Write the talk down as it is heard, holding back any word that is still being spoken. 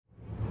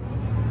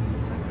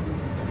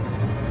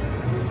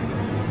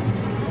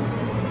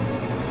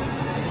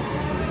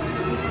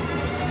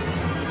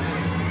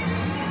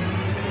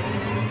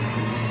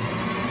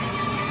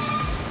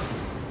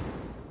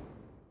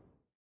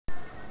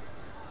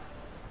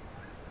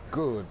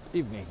Good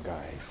evening,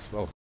 guys.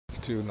 Welcome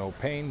to No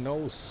Pain,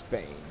 No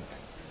Spain.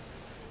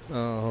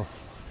 The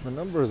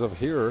numbers of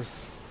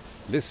hearers,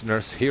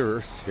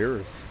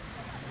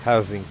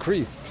 has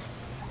increased.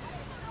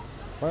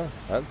 Well,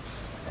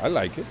 I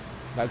like it.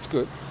 That's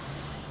good.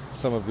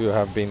 Some of you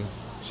have been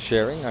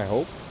sharing, I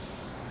hope.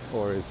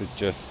 Or is it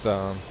just,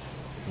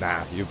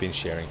 you've been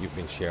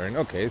sharing.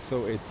 Okay,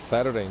 so it's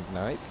Saturday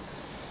night,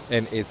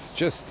 and it's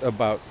just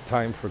about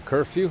time for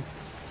curfew.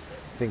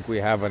 I think we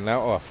have an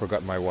hour. Oh, I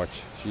forgot my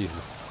watch.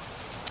 Jesus.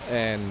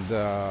 And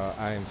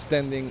I'm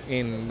standing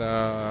in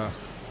the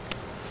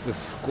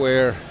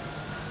square.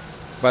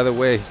 By the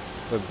way,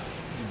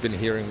 you've been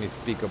hearing me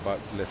speak about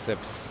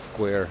Lesseps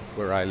Square,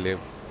 where I live.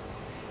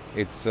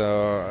 It's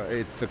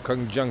a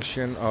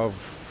conjunction of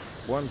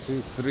 1,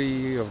 2,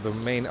 3 of the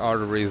main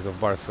arteries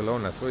of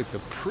Barcelona. So it's a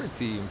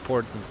pretty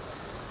important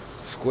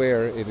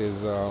square. It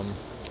is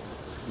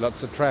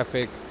lots of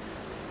traffic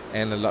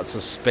and lots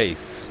of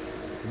space.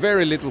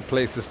 Very little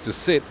places to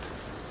sit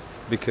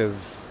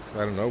because,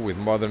 I don't know, with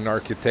modern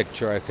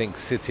architecture, I think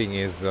sitting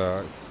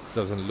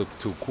doesn't look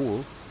too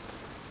cool.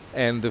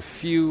 And the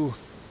few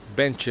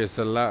benches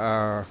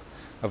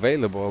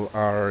available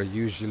are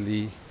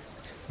usually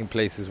in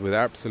places with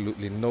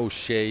absolutely no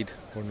shade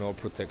or no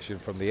protection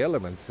from the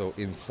elements. So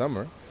in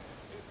summer,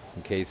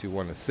 in case you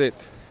want to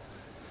sit,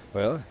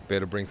 well,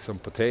 better bring some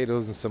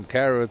potatoes and some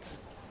carrots,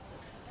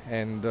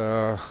 and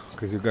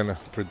because you're gonna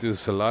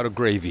produce a lot of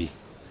gravy.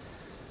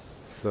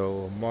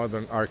 So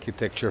modern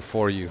architecture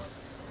for you.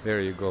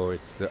 There you go.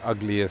 It's the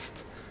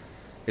ugliest.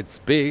 It's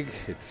big,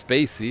 it's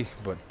spacey,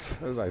 but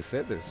as I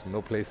said, there's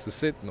no place to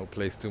sit, no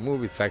place to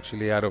move. It's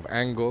actually out of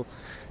angle.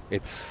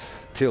 It's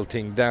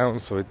tilting down,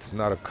 so it's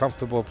not a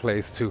comfortable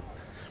place to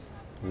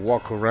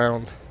walk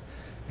around.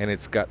 And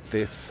it's got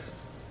this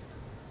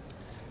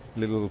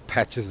little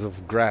patches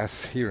of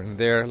grass here and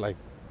there, like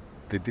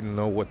they didn't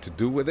know what to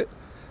do with it.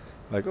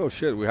 Like, oh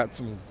shit, we had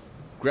some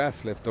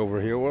grass left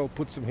over here. Well,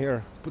 put some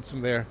here, put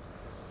some there.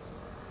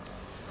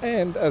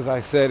 And as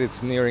I said,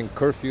 it's nearing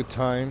curfew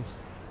time.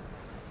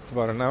 It's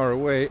about an hour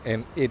away,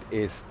 and it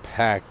is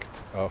packed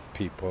of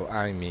people.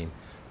 I mean,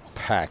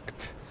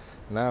 packed.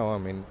 Now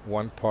I'm in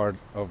one part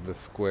of the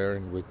square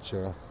in which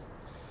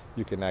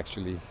you can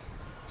actually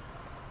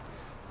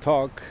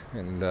talk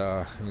and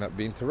not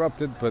be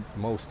interrupted, but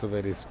most of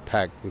it is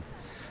packed with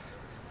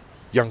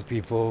young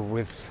people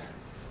with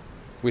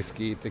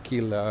whiskey,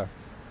 tequila,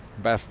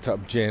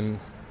 bathtub gin,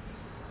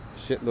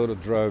 shitload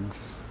of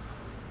drugs.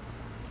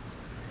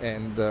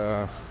 And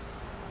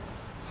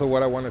so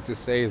what I wanted to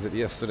say is that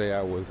yesterday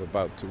I was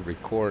about to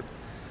record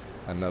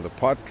another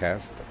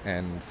podcast,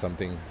 and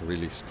something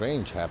really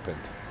strange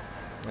happened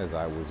as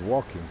I was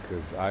walking,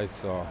 because I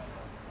saw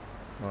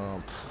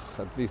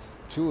at least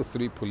 2 or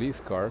 3 police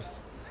cars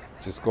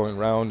just going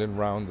round and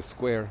round the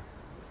square,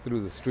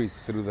 through the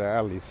streets, through the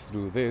alleys,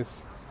 through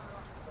this,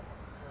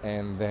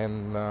 and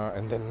then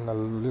a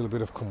little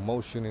bit of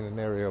commotion in an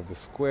area of the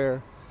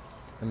square.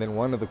 And then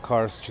one of the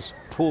cars just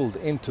pulled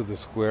into the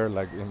square,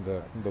 like in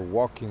the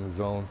walking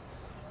zone,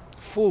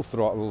 full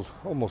throttle,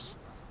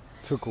 almost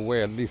took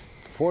away at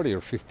least 40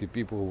 or 50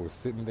 people who were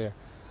sitting there.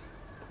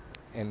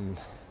 And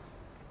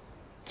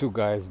 2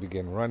 guys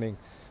began running.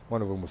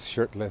 One of them was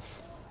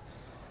shirtless.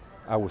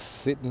 I was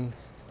sitting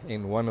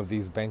in one of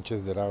these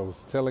benches that I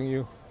was telling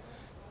you,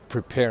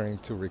 preparing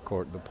to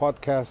record the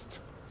podcast,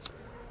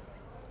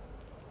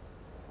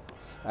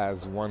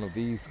 as one of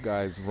these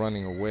guys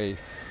running away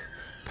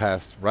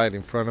passed right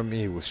in front of me.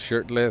 He was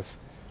shirtless,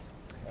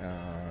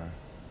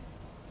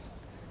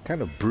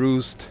 kind of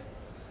bruised,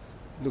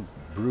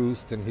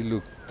 and he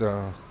looked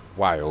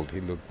wild. He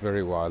looked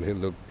very wild. He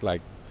looked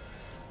like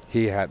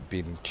he had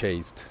been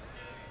chased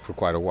for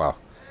quite a while.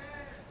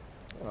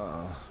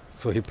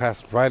 So he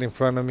passed right in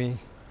front of me,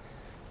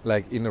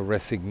 like in a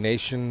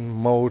resignation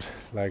mode,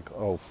 like,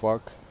 oh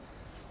fuck.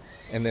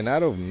 And then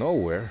out of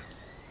nowhere,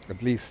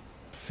 at least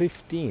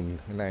 15,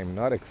 and I'm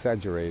not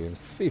exaggerating,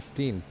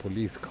 15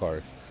 police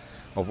cars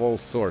of all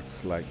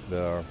sorts, like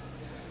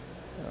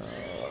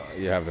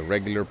you have the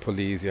regular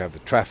police, you have the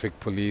traffic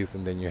police,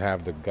 and then you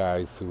have the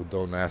guys who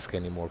don't ask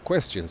any more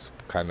questions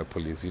kind of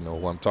police. You know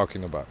who I'm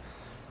talking about.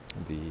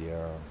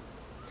 The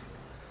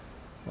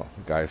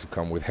guys who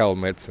come with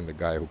helmets, and the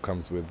guy who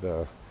comes with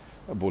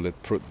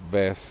bulletproof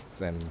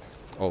vests and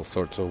all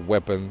sorts of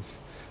weapons.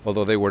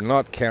 Although they were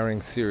not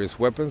carrying serious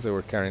weapons, they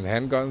were carrying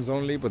handguns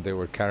only, but they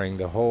were carrying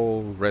the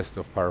whole rest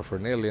of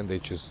paraphernalia, and they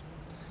just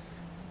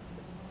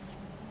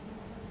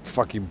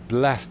fucking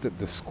blasted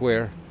the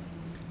square,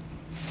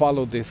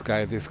 followed this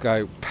guy. This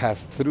guy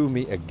passed through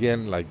me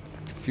again, like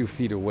a few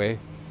feet away,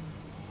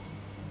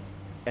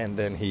 and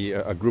then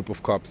a group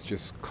of cops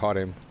just caught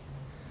him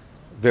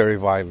very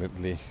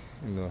violently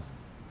in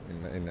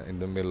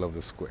the middle of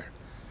the square.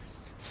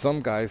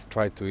 Some guys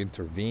tried to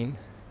intervene,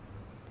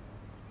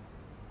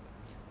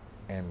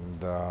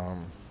 and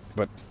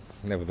but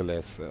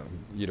nevertheless,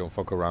 you don't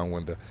fuck around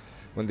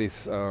when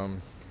these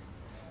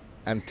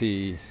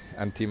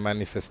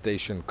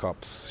anti-manifestation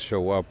cops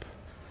show up.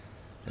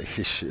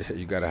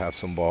 You gotta have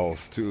some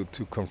balls to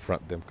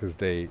confront them, because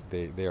they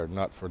are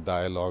not for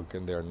dialogue,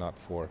 and they're not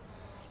for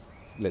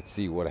let's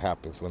see what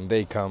happens. When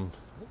they come,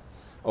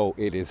 oh,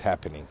 it is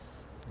happening.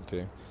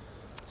 Okay,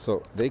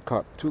 so they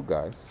caught two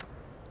guys.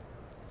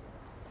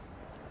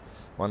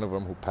 One of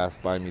them who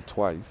passed by me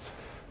twice,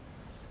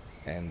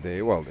 and they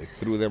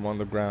threw them on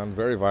the ground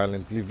very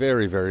violently,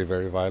 very, very,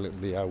 very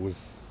violently. I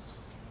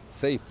was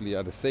safely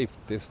at a safe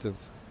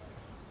distance,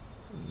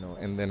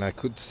 and then I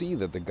could see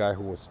that the guy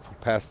who was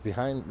passed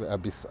behind,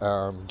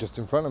 just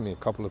in front of me a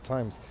couple of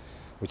times,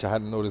 which I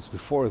hadn't noticed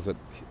before, is that,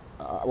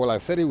 I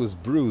said he was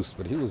bruised,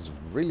 but he was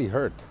really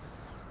hurt.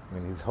 I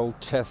mean, his whole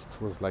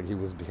chest was like he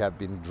had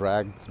been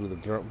dragged through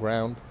the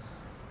ground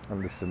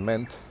on the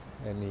cement,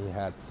 and he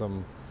had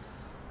some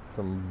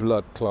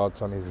blood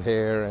clots on his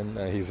hair, and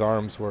his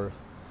arms were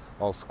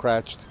all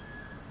scratched.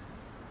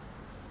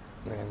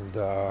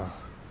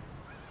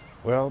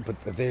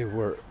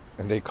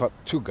 And they caught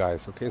two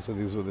guys. Okay, so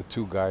these were the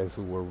two guys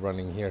who were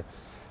running here.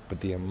 But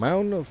the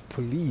amount of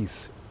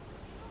police,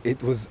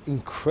 it was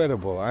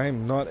incredible. I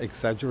am not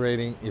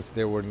exaggerating if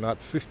there were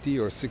not 50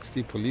 or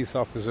 60 police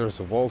officers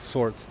of all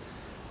sorts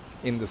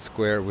in the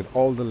square, with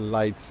all the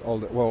lights, all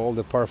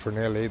the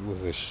paraphernalia. It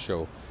was a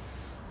show.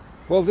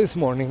 Well, this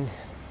morning,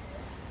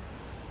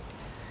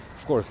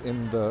 of course,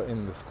 in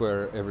the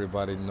square,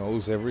 everybody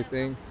knows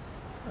everything.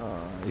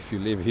 If you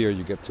live here,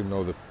 you get to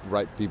know the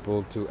right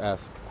people to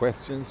ask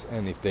questions,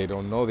 and if they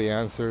don't know the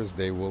answers,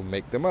 they will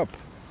make them up.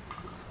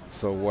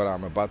 So what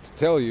I'm about to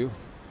tell you,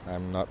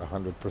 I'm not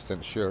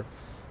 100% sure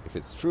if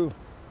it's true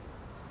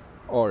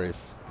or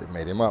if they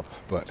made him up,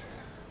 but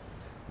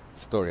the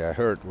story I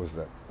heard was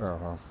that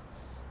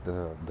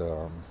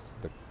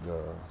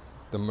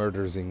the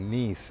murders in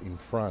Nice, in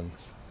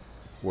France,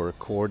 were a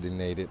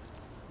coordinated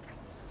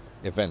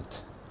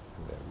event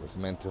that was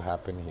meant to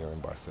happen here in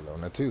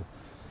Barcelona too,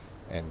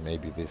 and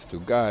maybe these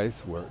two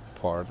guys were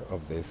part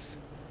of this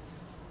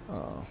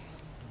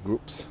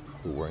groups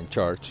who were in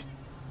charge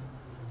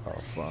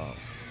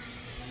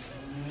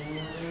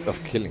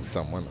of killing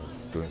someone,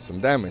 of doing some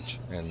damage.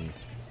 And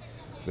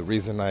the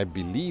reason I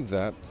believe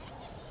that,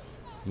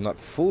 not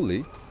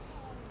fully,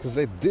 because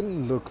they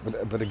didn't look,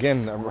 but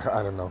again,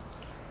 I don't know.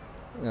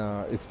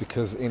 It's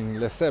because in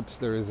Lesseps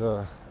there is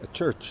a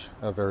church,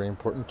 a very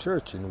important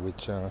church, in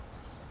which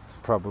it's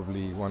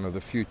probably one of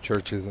the few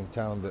churches in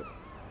town that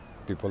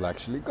people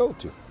actually go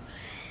to.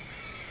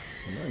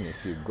 And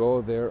if you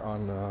go there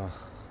on a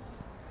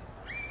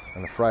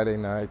Friday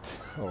night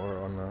or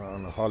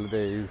on a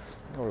holidays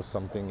or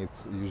something,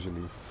 it's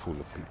usually full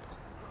of people.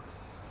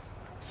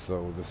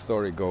 So the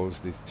story goes,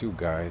 these two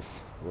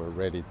guys were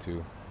ready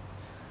to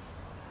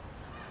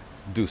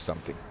do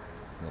something.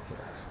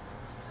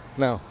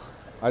 Now,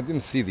 I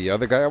didn't see the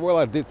other guy. Well,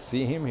 I did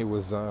see him. He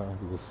was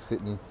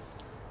sitting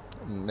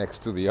next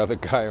to the other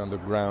guy on the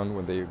ground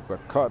when they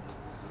got caught.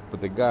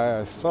 But the guy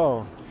I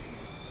saw,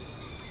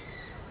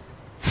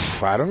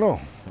 I don't know.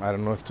 I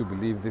don't know if to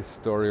believe this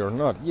story or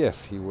not.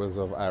 Yes, he was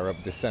of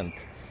Arab descent.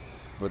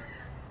 But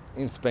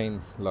in Spain,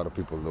 a lot of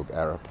people look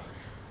Arab.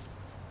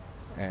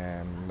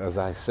 And as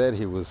I said,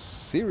 he was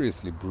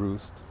seriously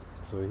bruised.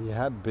 So he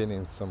had been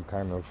in some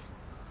kind of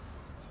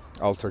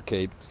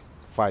altercate,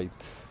 fight,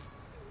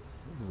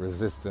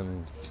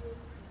 resistance,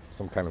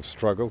 some kind of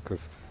struggle,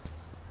 because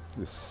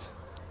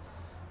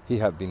he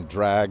had been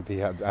dragged.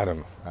 I don't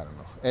know.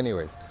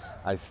 Anyways,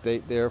 I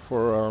stayed there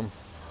for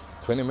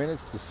 20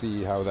 minutes to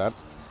see how that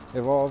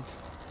evolved.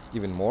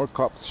 Even more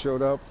cops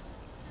showed up.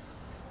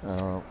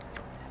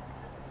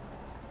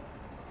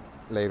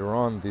 Later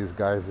on, these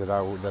guys that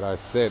I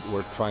said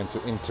were trying to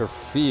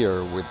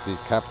interfere with the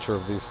capture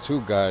of these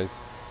two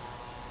guys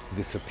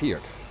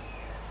disappeared,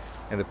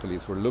 and the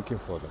police were looking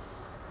for them.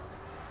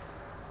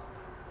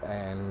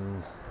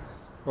 And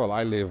well,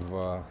 I live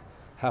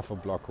half a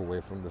block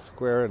away from the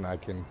square, and I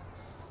can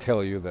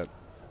tell you that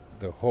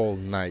the whole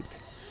night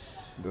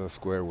the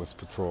square was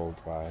patrolled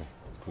by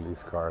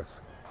police cars.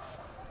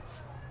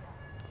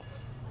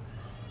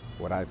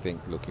 What I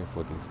think, looking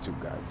for these two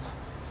guys.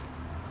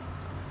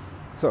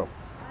 So,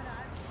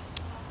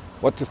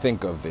 what to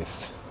think of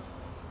this?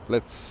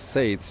 Let's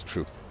say it's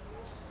true.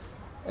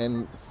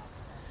 And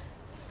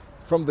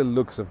from the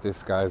looks of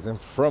these guys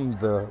and from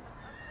the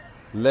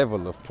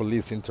level of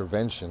police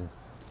intervention,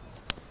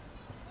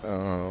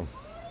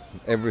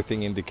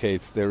 everything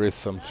indicates there is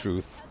some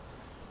truth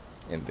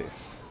in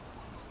this.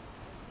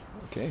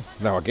 Okay.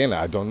 Now again,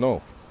 I don't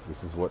know.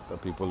 This is what the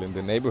people in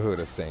the neighborhood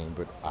are saying,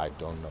 but I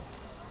don't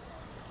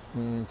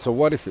know. So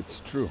what if it's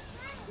true?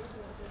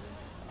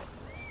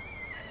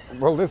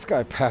 Well, this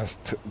guy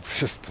passed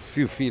just a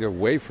few feet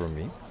away from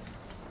me.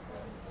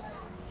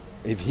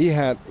 If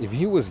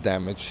he was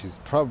damaged, he's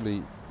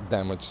probably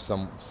damaged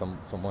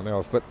someone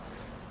else. But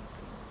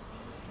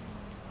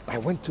I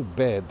went to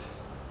bed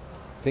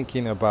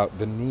thinking about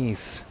the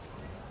Nice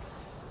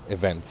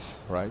events,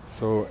 right?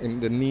 So in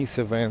the Nice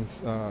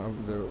events,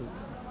 the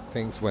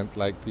things went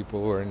like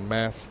people were in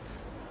mass.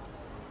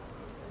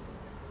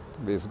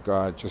 This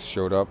guy just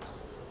showed up,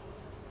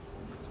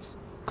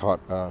 caught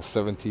a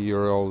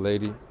 70-year-old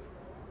lady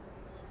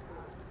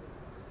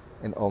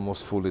and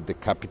almost fully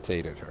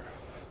decapitated her.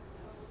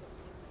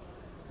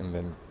 And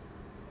then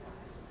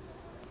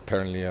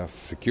apparently a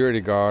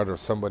security guard or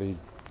somebody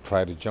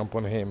tried to jump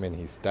on him, and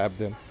he stabbed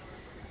him,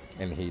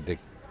 and he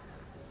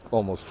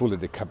almost fully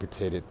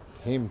decapitated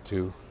him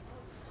too.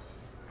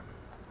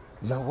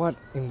 Now what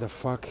in the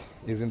fuck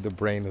is in the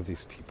brain of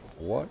these people?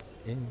 What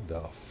in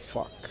the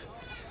fuck?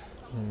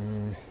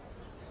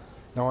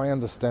 Now I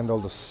understand all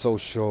the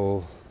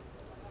social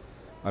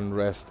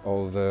unrest,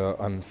 all the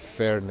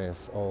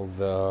unfairness, all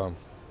the...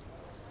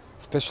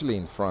 Especially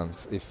in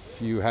France. If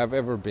you have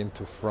ever been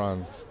to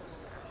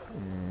France,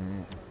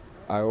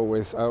 I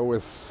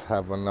always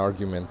have an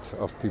argument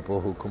of people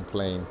who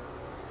complain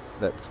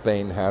that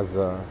Spain has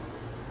a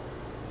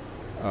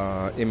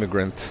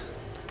immigrant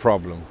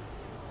problem.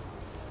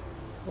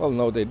 Well,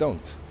 no, they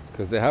don't,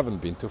 because they haven't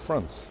been to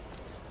France.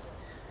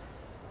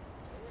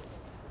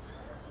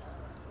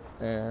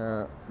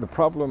 The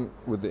problem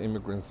with the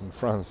immigrants in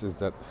France is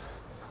that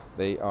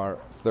they are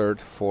third,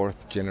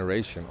 fourth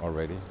generation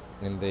already,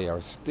 and they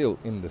are still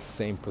in the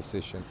same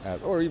position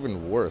as, or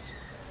even worse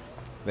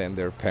than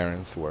their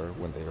parents were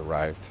when they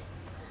arrived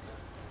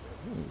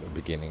in the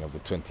beginning of the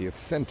 20th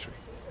century.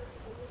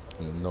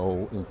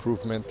 No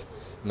improvement,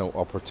 no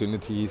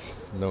opportunities,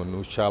 no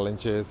new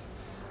challenges.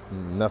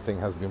 Nothing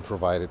has been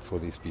provided for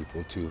these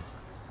people to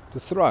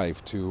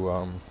thrive,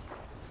 to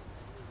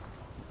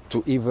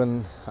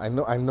even... I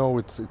know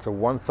it's a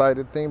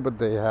one-sided thing, but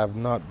they have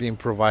not been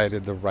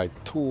provided the right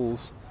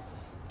tools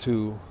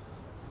to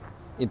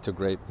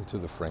integrate into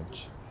the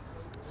French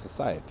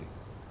society.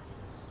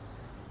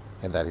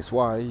 And that is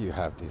why you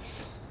have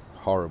these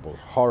horrible,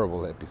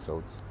 horrible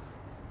episodes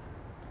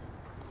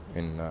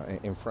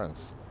in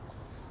France.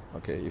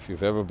 Okay, if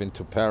you've ever been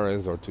to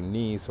Paris or to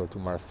Nice or to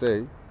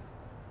Marseille,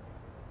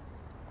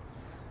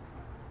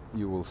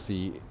 you will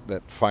see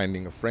that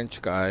finding a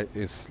French guy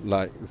is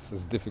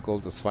as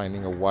difficult as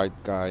finding a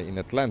white guy in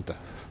Atlanta.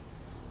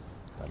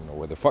 I don't know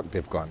where the fuck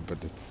they've gone,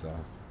 but it's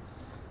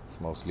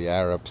mostly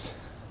Arabs,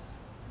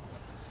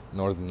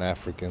 Northern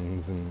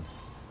Africans, and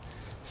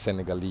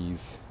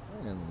Senegalese,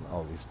 and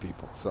all these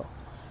people. So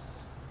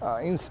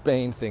in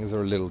Spain, things are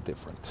a little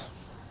different.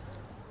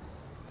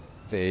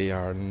 They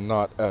are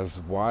not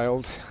as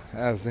wild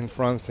as in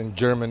France and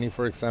Germany,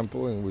 for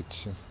example, in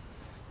which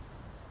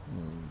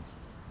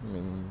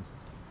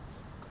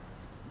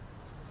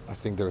I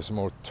think there's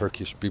more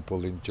Turkish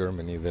people in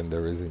Germany than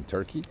there is in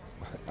Turkey.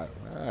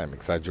 I'm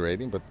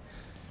exaggerating, but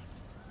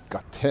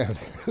goddamn,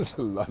 there's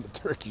a lot of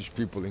Turkish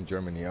people in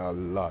Germany, a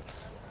lot.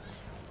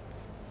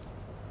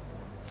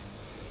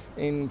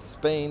 In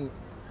Spain,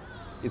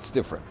 it's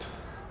different.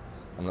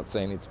 I'm not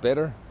saying it's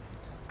better.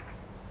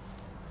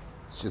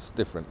 It's just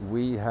different.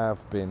 We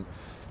have been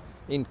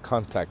in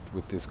contact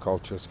with these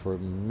cultures for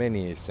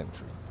many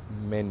centuries.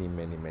 Many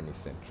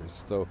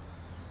centuries. So,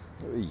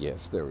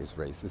 yes, there is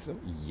racism.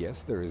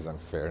 Yes, there is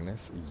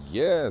unfairness.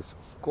 Yes,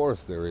 of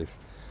course there is.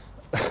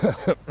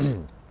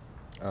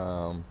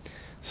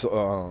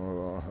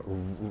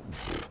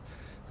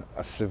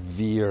 A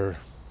severe,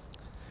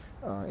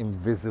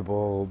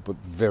 invisible but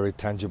very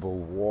tangible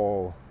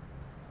wall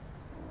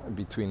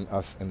between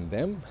us and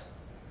them.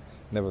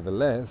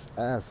 Nevertheless,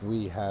 as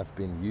we have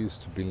been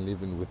used to be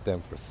living with them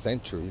for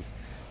centuries,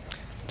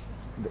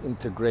 the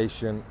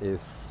integration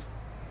is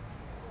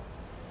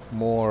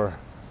more.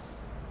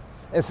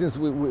 And since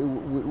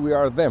we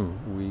are them,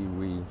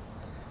 we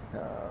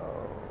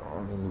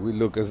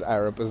look as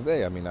Arab as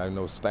they. I mean, I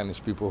know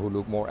Spanish people who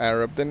look more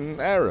Arab than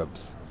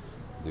Arabs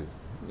do.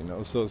 You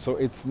know, so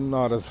it's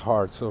not as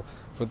hard. So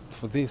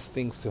for these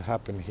things to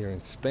happen here in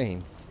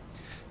Spain,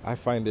 I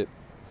find it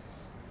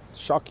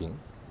shocking.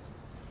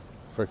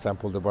 For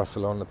example, the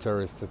Barcelona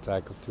terrorist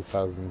attack of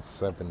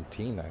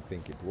 2017, I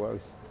think it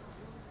was.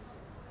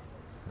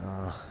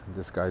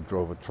 This guy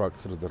drove a truck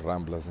through the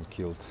Ramblas and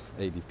killed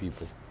 80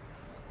 people.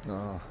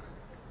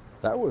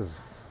 That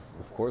was,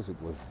 of course, it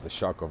was the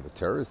shock of the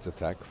terrorist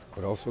attack,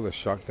 but also the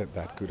shock that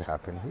that could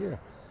happen here.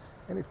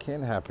 And it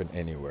can happen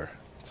anywhere.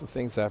 So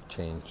things have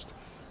changed.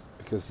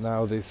 Because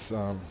now these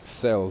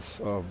cells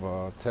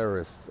of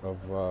terrorists,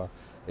 of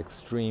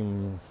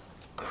extreme,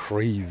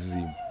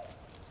 crazy,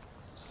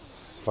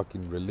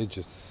 fucking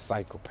religious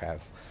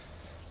psychopaths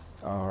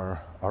are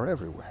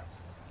everywhere.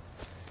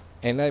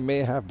 And I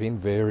may have been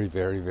very,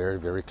 very, very,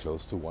 very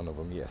close to one of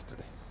them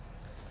yesterday.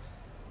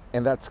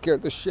 And that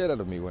scared the shit out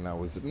of me when I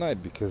was at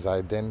night, because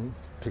I then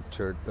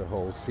pictured the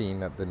whole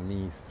scene at the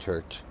Nice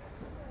church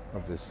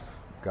of this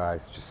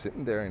guys just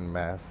sitting there in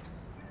mass,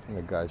 and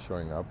the guy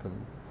showing up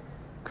and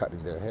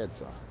cutting their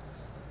heads off.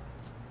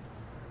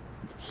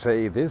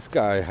 Say this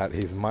guy had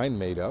his mind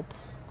made up,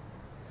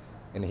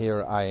 and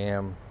here I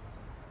am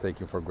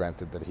taking for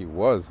granted that he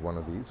was one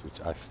of these, which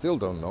I still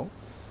don't know.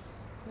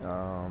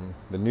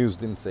 The news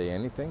didn't say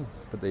anything,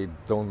 but they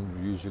don't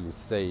usually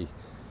say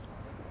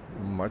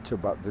much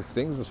about these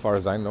things as far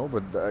as I know,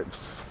 but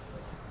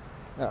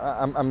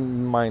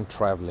I'm mind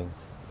traveling.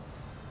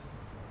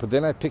 But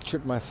then I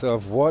pictured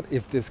myself, what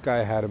if this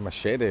guy had a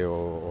machete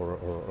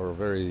or a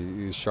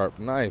very sharp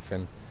knife,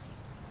 and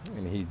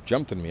and he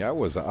jumped on me. I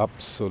was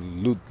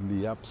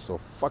absolutely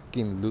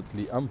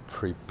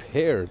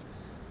unprepared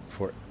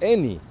for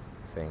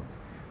anything.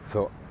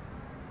 So,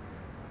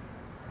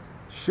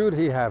 should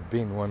he have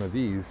been one of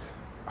these,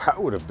 I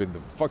would have been the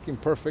fucking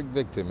perfect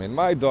victim, and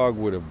my dog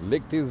would have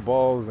licked his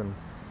balls and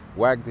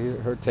wagged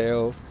her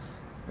tail,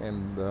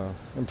 and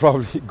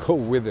probably go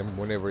with him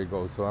whenever he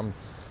goes. So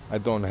I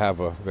don't have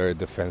a very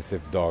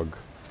defensive dog,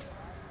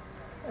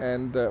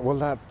 and that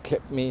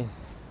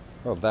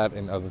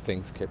and other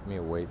things kept me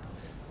awake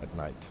at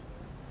night.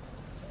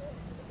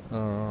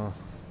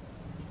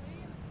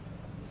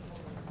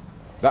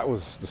 That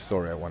was the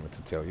story I wanted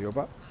to tell you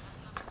about.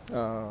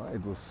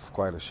 It was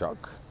quite a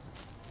shock.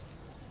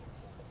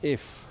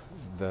 If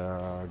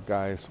the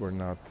guys were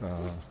not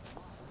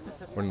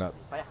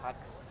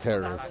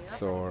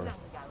terrorists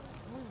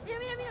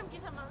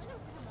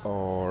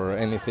or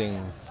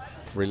anything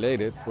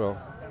related, well,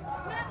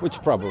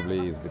 which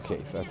probably is the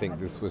case. I think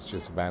this was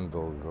just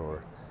vandals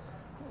or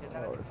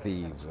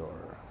thieves or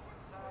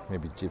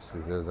maybe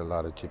gypsies. There's a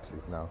lot of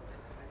gypsies now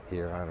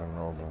here. I don't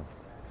know,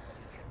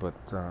 but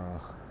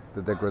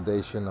the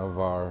degradation of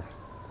our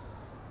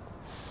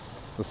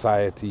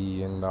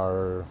society and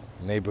our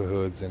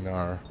neighborhoods and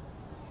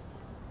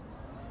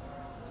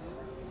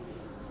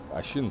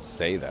I shouldn't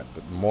say that,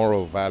 but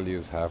moral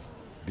values have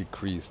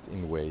decreased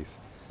in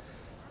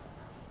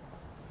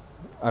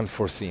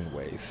unforeseen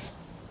ways.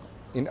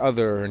 In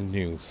other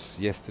news,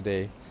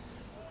 yesterday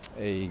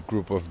a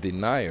group of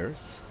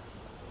deniers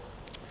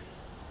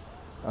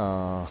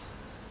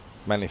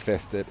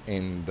manifested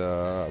in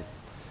the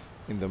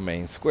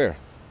main square.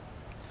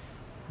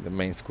 The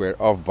main square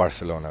of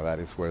Barcelona. That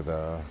is where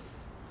the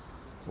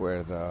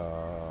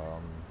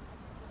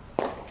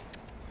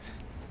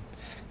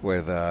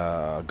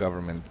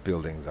government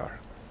buildings are.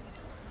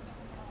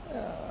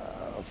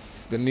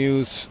 The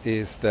news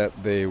is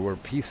that they were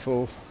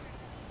peaceful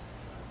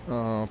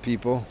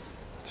people,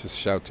 just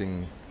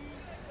shouting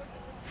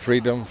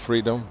freedom,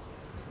 freedom.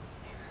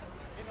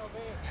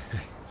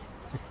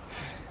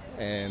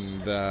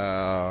 And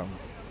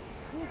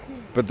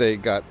but they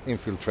got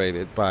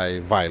infiltrated by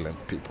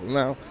violent people.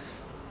 Now,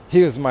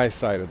 here's my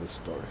side of the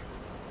story.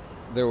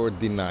 There were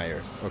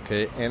deniers,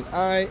 okay? And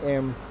I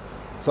am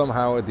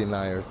somehow a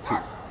denier too.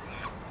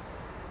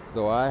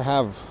 Though I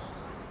have,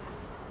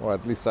 or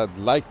at least I'd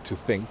like to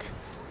think,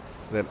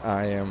 that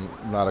I am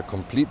not a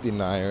complete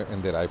denier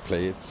and that I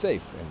play it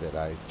safe and that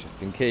I,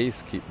 just in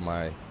case, keep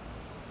my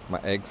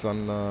eggs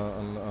on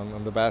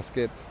the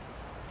basket.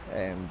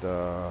 And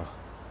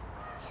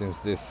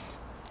since this,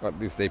 or at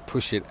least they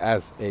push it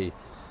as a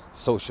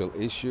social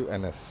issue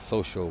and a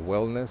social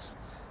wellness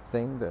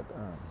thing, that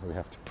we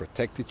have to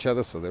protect each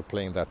other, so they're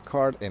playing that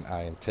card and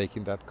I am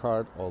taking that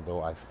card,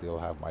 although I still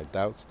have my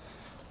doubts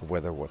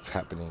whether what's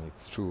happening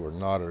is true or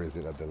not, or is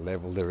it at the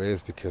level there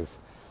is,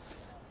 because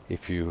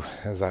if you,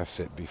 as I've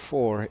said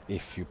before,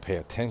 if you pay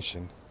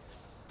attention,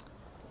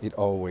 it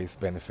always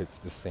benefits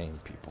the same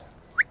people.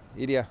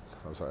 Idia,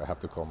 I'm sorry, I have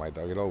to call my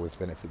dog. It always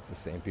benefits the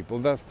same people.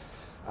 Thus,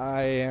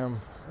 I am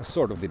a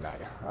sort of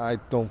denier. I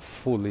don't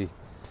fully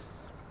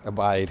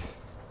abide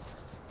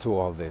to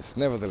all this.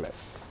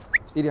 Nevertheless,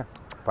 Idia,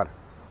 para.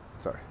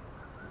 Sorry,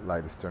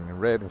 light is turning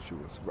red and she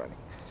was running.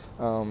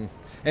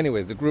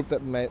 Anyways, the group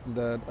that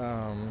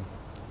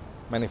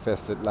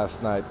manifested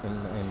last night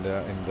in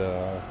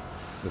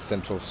the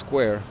central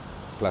square,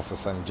 Plaza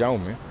San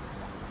Jaume,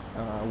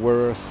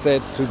 were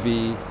said to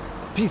be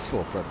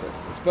peaceful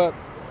protesters, but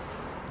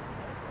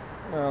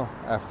well,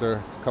 after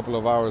a couple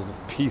of hours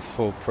of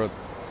peaceful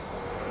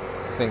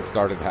things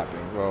started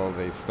happening. Well,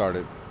 they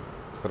started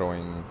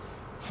throwing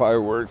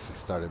fireworks, they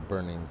started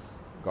burning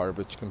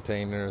garbage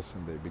containers,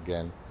 and they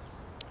began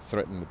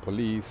threatening the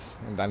police.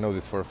 And I know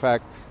this for a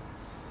fact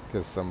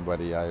because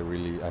somebody I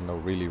know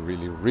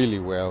really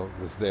well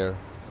was there.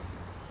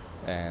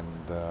 And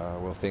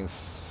well,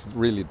 things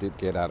really did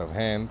get out of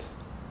hand.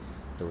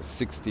 There were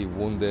 60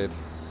 wounded,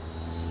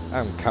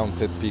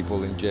 uncounted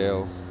people in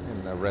jail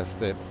and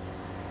arrested.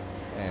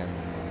 And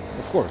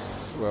of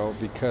course, well,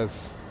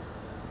 because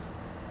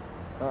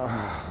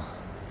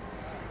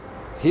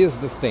here's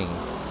the thing.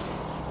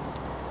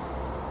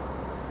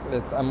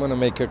 I'm going to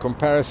make a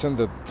comparison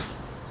that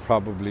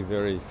probably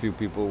very few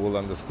people will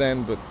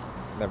understand, but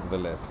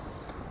nevertheless.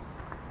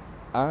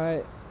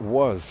 I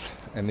was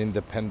an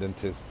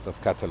independentist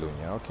of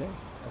Catalonia, okay?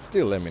 I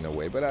still am in a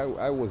way, but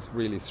I was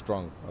really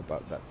strong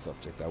about that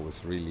subject. I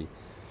was really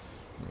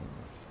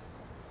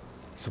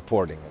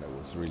supporting it. I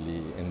was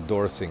really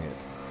endorsing it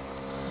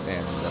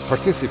and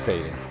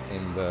participating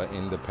in the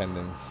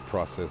independence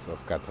process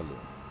of Catalonia.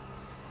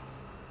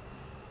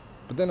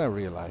 But then I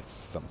realized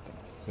something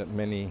that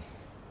many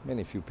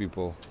few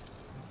people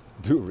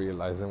do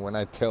realize, and when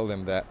I tell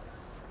them that,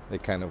 they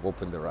kind of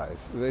open their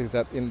eyes. Is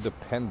that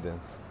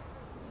independence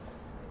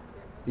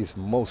is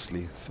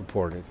mostly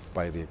supported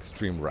by the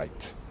extreme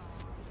right.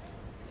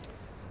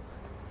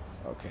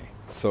 Okay,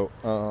 so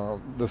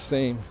the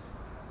same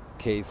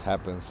case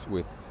happens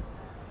with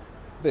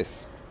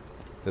this.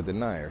 The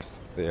deniers,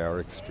 they are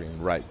extreme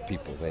right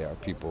people. They are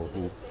people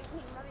who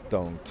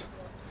don't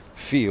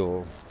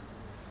feel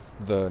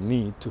the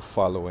need to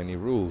follow any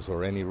rules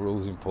or any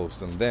rules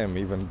imposed on them,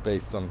 even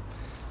based on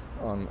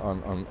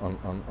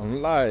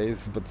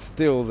lies, but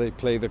still they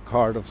play the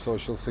card of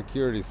social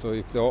security. So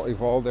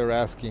if all they're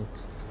asking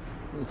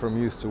from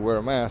you is to wear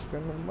a mask,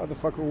 then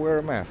motherfucker, wear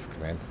a mask,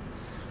 man.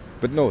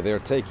 But no, they're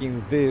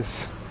taking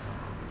this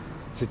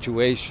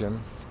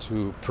situation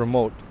to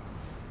promote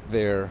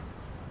their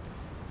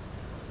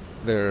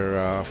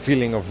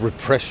feeling of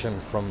repression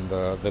from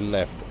the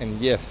left. And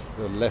yes,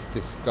 the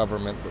leftist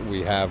government that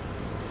we have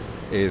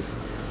is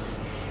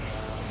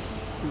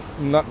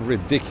not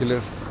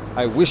ridiculous.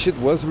 I wish it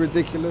was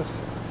ridiculous,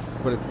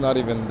 but it's not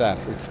even that.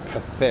 It's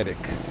pathetic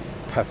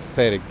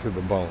to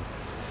the bone.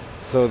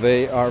 So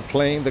they are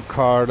playing the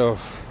card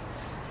of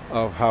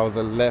how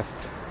the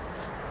left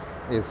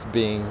is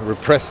being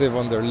repressive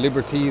on their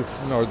liberties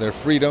or their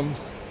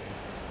freedoms,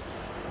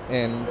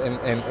 and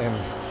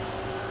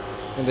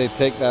they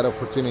take that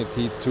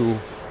opportunity to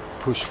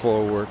push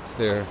forward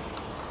their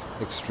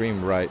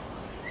extreme right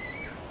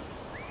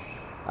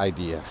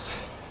ideas.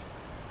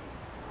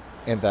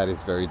 And that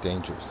is very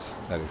dangerous.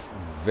 That is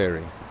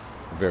very,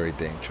 very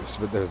dangerous.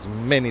 But there's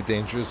many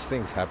dangerous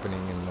things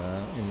happening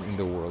in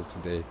the world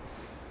today.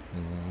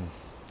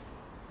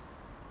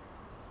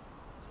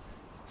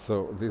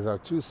 So these are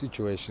two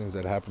situations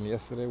that happened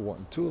yesterday.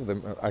 Two of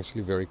them are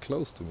actually very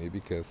close to me,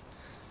 because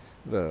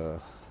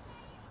the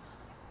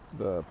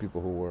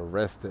people who were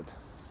arrested,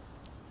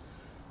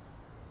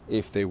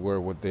 if they were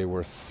what they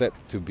were set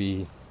to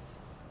be,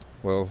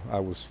 well, I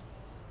was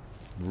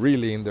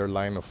really in their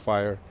line of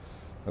fire,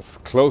 as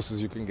close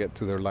as you can get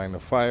to their line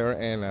of fire.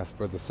 And as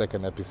per the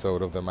second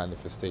episode of the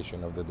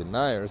Manifestation of the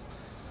Deniers,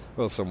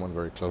 well, someone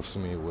very close to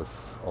me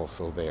was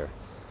also there,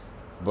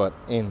 but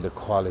in the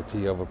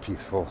quality of a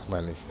peaceful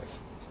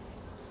manifest.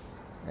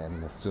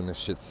 And as soon as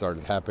shit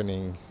started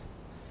happening,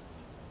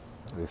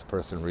 this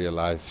person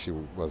realized she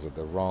was at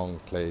the wrong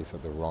place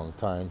at the wrong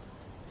time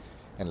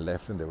and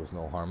left, and there was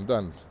no harm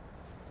done.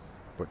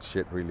 But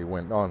shit really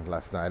went on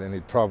last night, and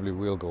it probably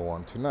will go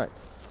on tonight.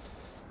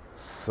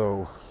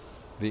 So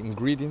the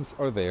ingredients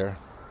are there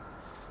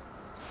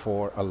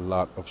for a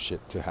lot of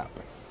shit to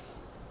happen.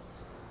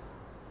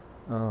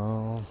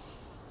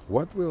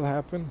 What will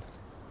happen?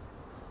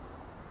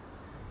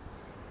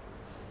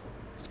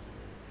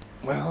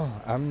 Well,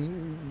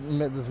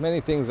 there's many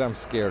things I'm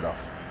scared of.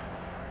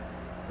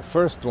 The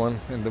first one,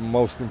 and the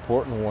most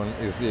important one,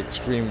 is the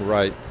extreme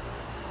right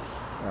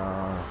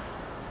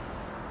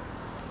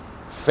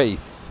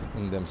faith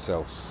in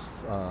themselves.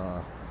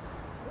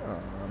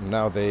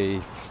 Now they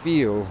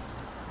feel,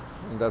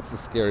 and that's the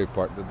scary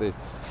part, that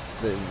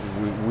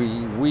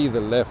we the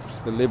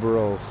left, the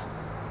liberals,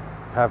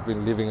 have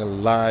been living a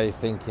lie,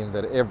 thinking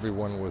that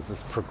everyone was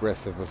as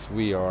progressive as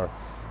we are,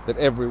 that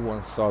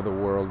everyone saw the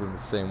world in the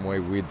same way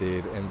we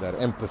did, and that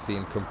empathy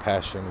and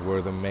compassion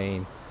were the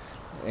main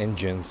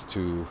engines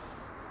to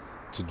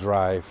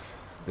drive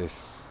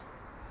this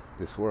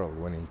world,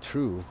 when in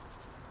truth,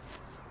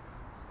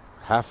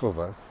 half of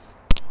us,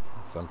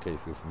 in some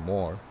cases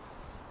more,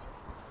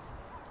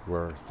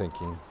 were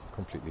thinking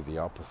completely the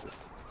opposite.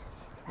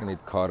 And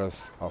it caught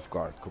us off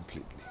guard,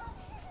 completely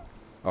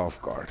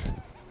off guard.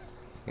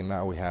 And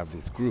now we have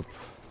this group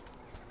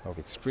of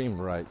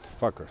extreme right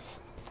fuckers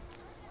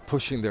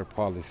pushing their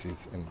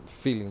policies and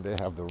feeling they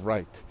have the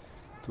right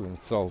to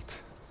insult,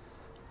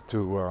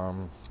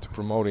 to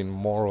promoting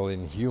moral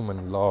and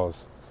human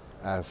laws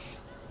as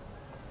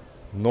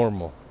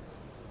normal,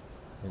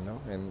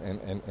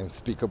 and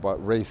speak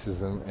about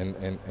racism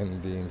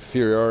and the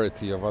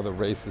inferiority of other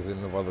races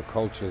and of other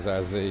cultures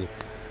as a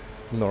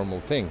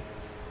normal thing.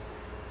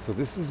 So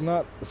this is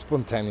not a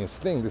spontaneous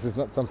thing. This is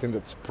not something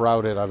that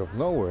sprouted out of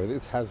nowhere.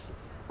 This has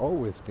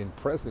always been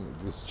present.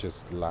 It was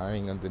just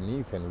lying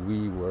underneath, and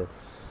we were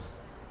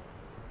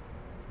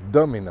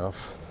dumb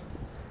enough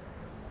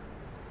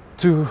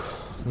to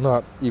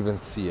not even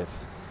see it.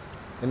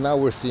 And now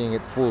we're seeing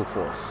it full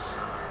force.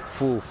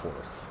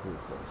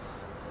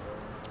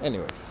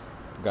 Anyways,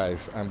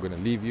 guys, I'm going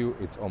to leave you.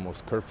 It's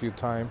almost curfew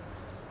time,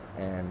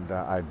 and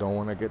I don't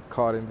want to get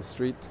caught in the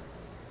street.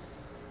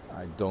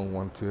 I don't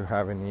want to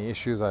have any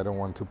issues. I don't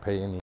want to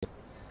pay any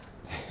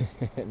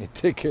any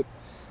ticket,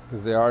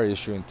 because they are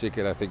issuing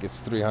ticket. I think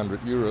it's 300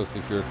 euros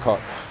if you're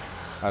caught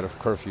out of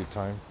curfew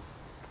time.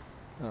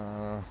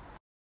 I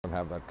don't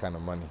have that kind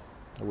of money.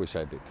 I wish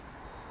I did.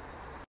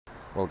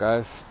 Well,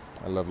 guys,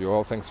 I love you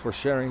all. Thanks for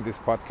sharing this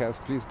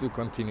podcast. Please do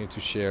continue to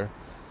share.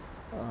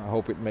 I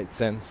hope it made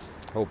sense.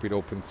 Hope it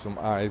opened some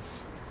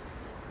eyes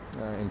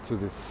into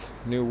this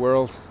new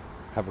world.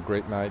 Have a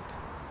great night.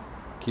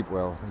 Keep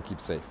well and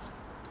keep safe.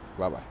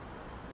 Bye-bye.